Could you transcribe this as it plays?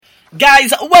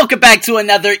Guys, welcome back to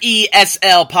another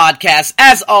ESL podcast.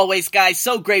 As always, guys,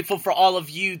 so grateful for all of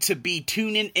you to be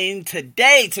tuning in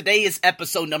today. Today is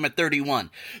episode number 31.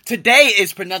 Today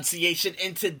is pronunciation,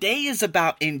 and today is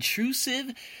about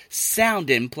intrusive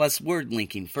sounding plus word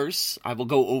linking. First, I will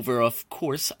go over, of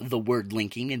course, the word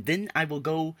linking, and then I will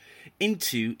go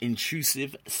into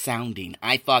intrusive sounding.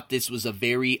 I thought this was a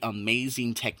very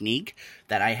amazing technique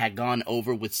that I had gone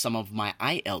over with some of my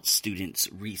IELTS students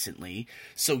recently.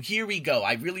 So here we go.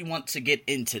 I really want to get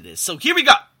into this. So here we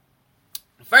go.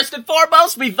 First and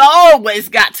foremost, we've always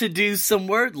got to do some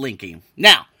word linking.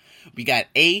 Now, we got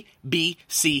A, B,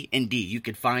 C, and D. You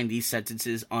can find these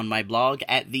sentences on my blog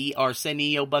at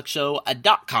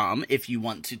thearseniobuckshow.com if you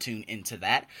want to tune into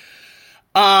that.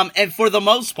 And for the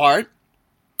most part,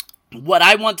 what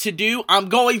I want to do, I'm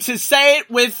going to say it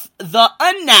with the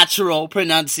unnatural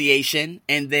pronunciation,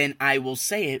 and then I will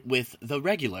say it with the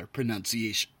regular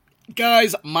pronunciation.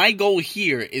 Guys, my goal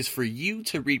here is for you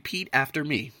to repeat after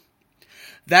me.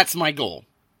 That's my goal,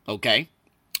 okay?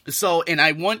 So, and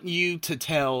I want you to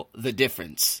tell the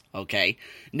difference, okay?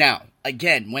 Now,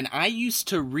 again, when I used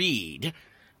to read,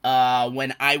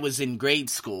 when I was in grade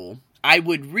school, I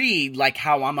would read like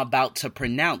how I'm about to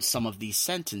pronounce some of these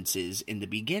sentences in the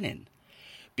beginning,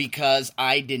 because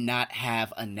I did not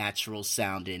have a natural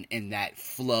sounding in that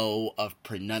flow of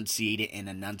pronunciating and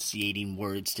enunciating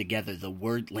words together, the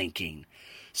word linking.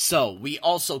 So we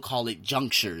also call it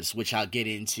junctures, which I'll get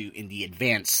into in the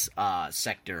advanced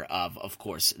sector of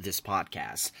course, this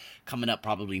podcast coming up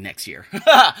probably next year.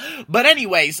 But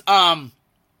anyways,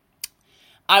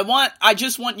 I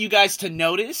just want you guys to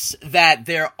notice that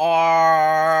there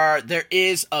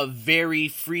is a very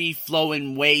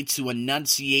free-flowing way to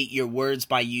enunciate your words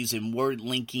by using word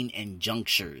linking and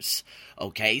junctures.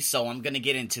 Okay, so I'm going to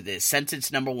get into this. Sentence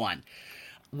number 1.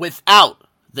 Without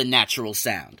the natural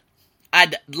sound.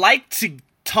 I'd like to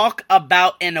talk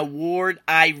about an award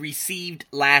I received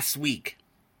last week.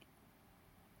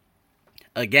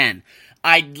 Again,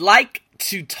 I'd like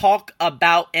to talk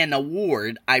about an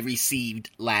award I received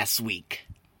last week.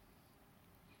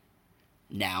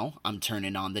 Now, I'm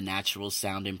turning on the natural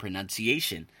sound and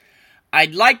pronunciation.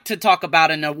 I'd like to talk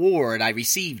about an award I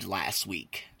received last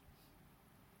week.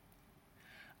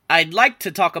 I'd like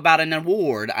to talk about an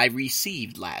award I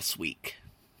received last week.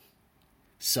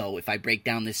 So, if I break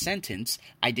down this sentence,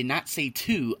 I did not say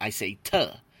to, I say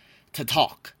to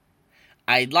talk.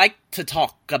 I'd like to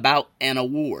talk about an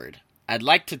award. I'd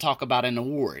like to talk about an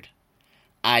award.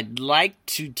 I'd like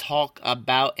to talk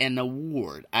about an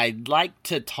award. I'd like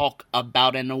to talk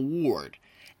about an award.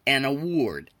 An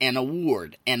award, an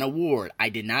award, an award. I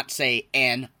did not say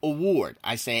an award.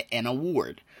 I say an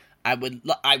award. I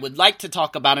would like to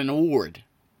talk about an award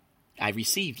I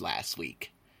received last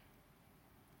week.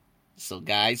 So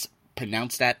guys,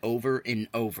 pronounce that over and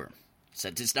over.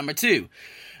 Sentence number 2.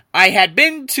 I had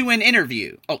been to an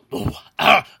interview.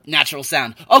 Natural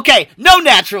sound. Okay, no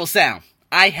natural sound.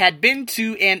 I had been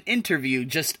to an interview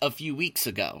just a few weeks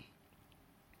ago.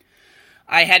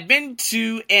 I had been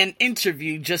to an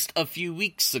interview just a few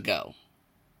weeks ago.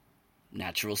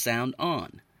 Natural sound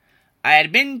on. I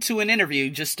had been to an interview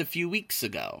just a few weeks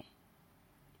ago.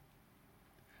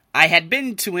 I had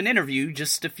been to an interview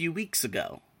just a few weeks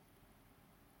ago.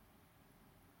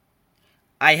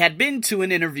 I had been to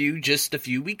an interview just a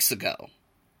few weeks ago.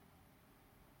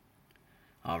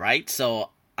 Alright,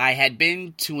 so I had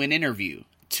been to an interview,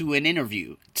 to an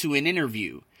interview, to an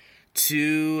interview,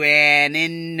 to an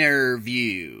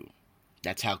interview.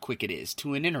 That's how quick it is,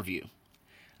 to an interview.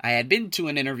 I had been to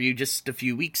an interview just a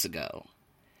few weeks ago.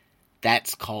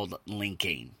 That's called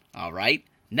linking, alright?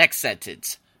 Next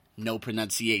sentence, no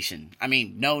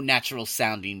natural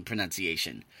sounding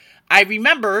pronunciation. I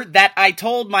remember that I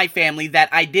told my family that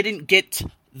I didn't get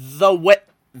what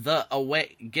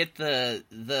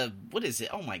is it?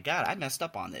 Oh my god, I messed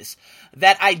up on this.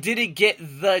 That I didn't get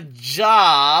the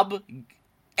job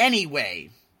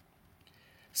anyway.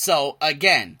 So,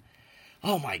 again,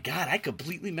 oh my god, I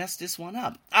completely messed this one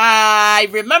up. I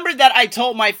remember that I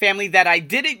told my family that I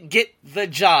didn't get the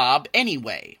job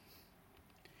anyway.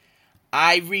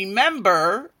 I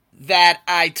remember that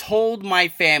I told my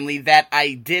family that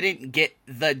I didn't get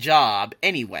the job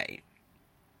anyway.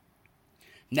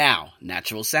 Now,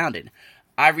 natural sounding.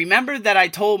 I remember that I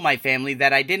told my family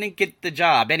that I didn't get the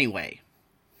job anyway.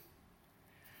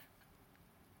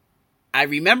 I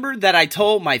remember that I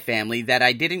told my family that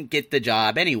I didn't get the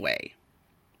job anyway.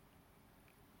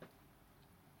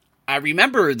 I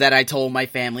remember that I told my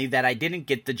family that I didn't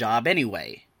get the job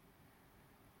anyway.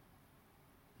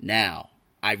 Now,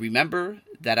 I remember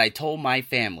that I told my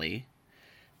family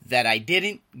that I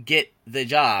didn't get the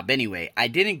job anyway. I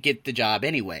didn't get the job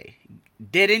anyway.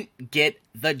 Didn't get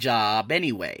the job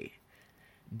anyway.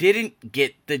 Didn't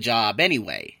get the job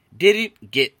anyway.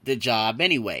 Didn't get the job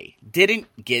anyway. Didn't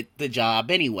get the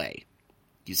job anyway.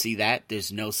 You see that?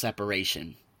 There's no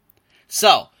separation.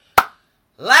 So,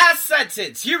 last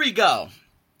sentence. Here we go.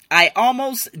 I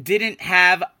almost didn't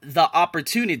have the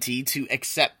opportunity to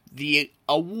accept the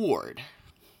award.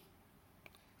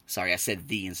 Sorry, I said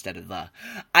the instead of the.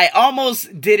 I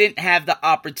almost didn't have the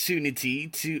opportunity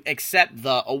to accept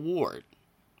the award.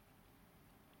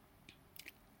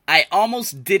 I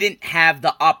almost didn't have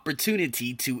the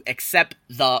opportunity to accept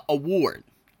the award.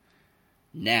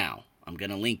 Now, I'm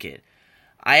going to link it.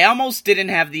 I almost didn't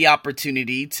have the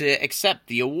opportunity to accept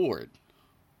the award.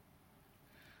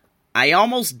 I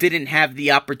almost didn't have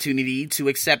the opportunity to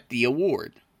accept the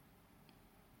award.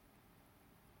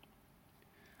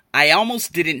 I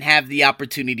almost didn't have the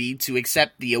opportunity to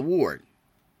accept the award.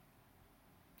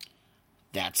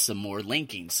 That's some more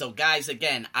linking. So guys,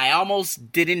 again, I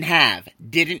almost didn't have.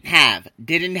 There's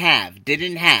didn't have,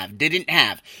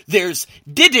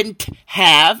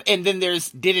 and then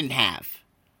there's didn't have.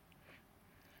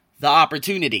 The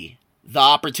opportunity.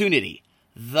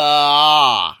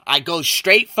 I go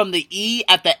straight from the E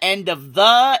at the end of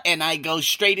the, and I go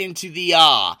straight into the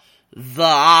The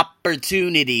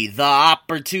opportunity.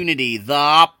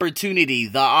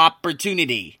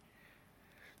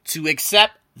 To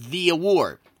accept the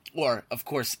award. Or, of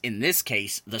course, in this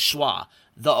case, the schwa.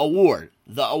 The award.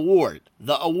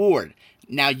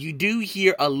 Now, you do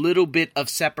hear a little bit of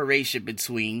separation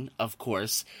between, of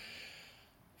course,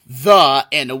 the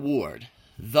and award.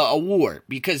 The award.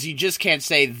 Because you just can't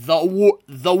say the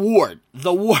award.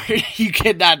 You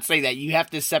cannot say that. You have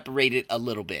to separate it a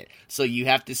little bit. So you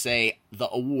have to say the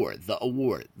award.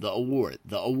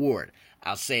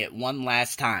 I'll say it one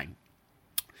last time.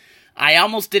 I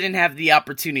almost didn't have the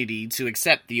opportunity to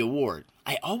accept the award.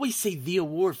 I always say the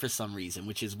award for some reason,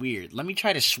 which is weird. Let me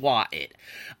try to schwa it.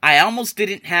 I almost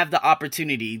didn't have the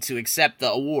opportunity to accept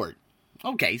the award.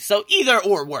 Okay, so either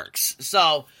or works.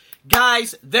 So,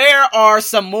 guys, there are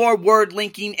some more word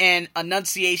linking and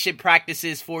enunciation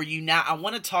practices for you. Now, I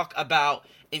want to talk about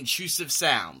intrusive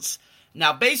sounds.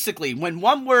 Now, basically, when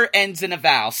one word ends in a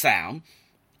vowel sound,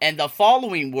 and the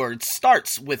following word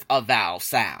starts with a vowel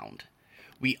sound,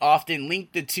 we often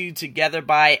link the two together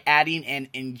by adding an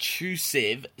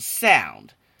intrusive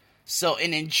sound. So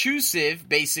an intrusive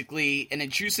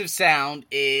sound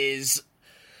is,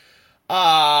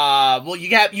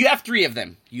 you have three of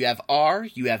them. You have R,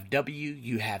 you have W,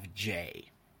 you have J.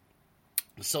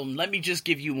 So let me just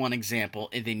give you one example,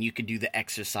 and then you can do the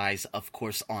exercise, of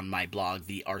course, on my blog,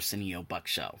 the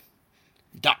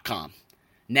ArsenioBuckShow.com.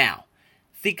 Now,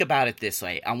 think about it this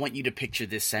way. I want you to picture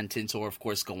this sentence, or of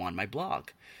course go on my blog.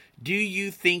 Do you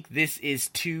think this is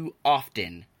too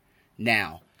often?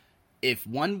 Now, if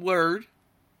one word,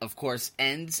 of course,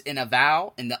 ends in a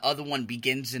vowel and the other one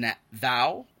begins in a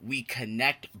vowel, we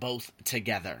connect both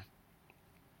together.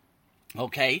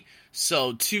 Okay?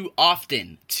 So, too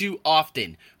often,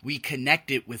 we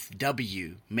connect it with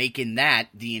W, making that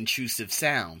the intrusive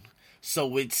sound.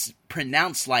 So, it's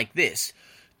pronounced like this.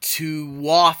 Too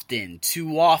often.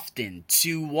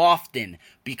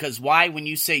 Because why? When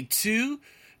you say too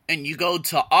and you go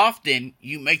to often,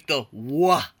 you make the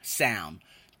w sound.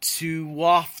 Too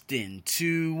often. Do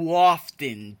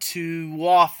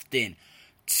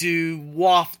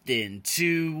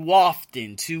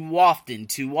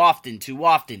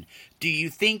you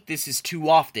think this is too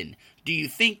often?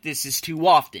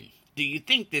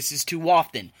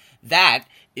 That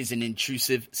is an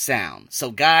intrusive sound.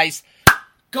 So guys,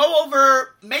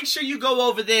 make sure you go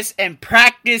over this and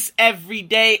practice every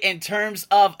day in terms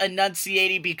of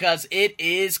enunciating, because it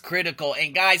is critical.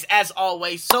 And guys, as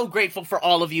always, so grateful for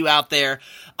all of you out there.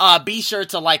 Be sure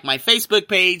to like my Facebook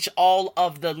page. All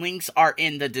of the links are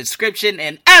in the description.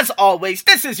 And as always,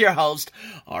 this is your host,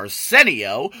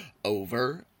 Arsenio,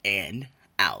 over and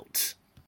out.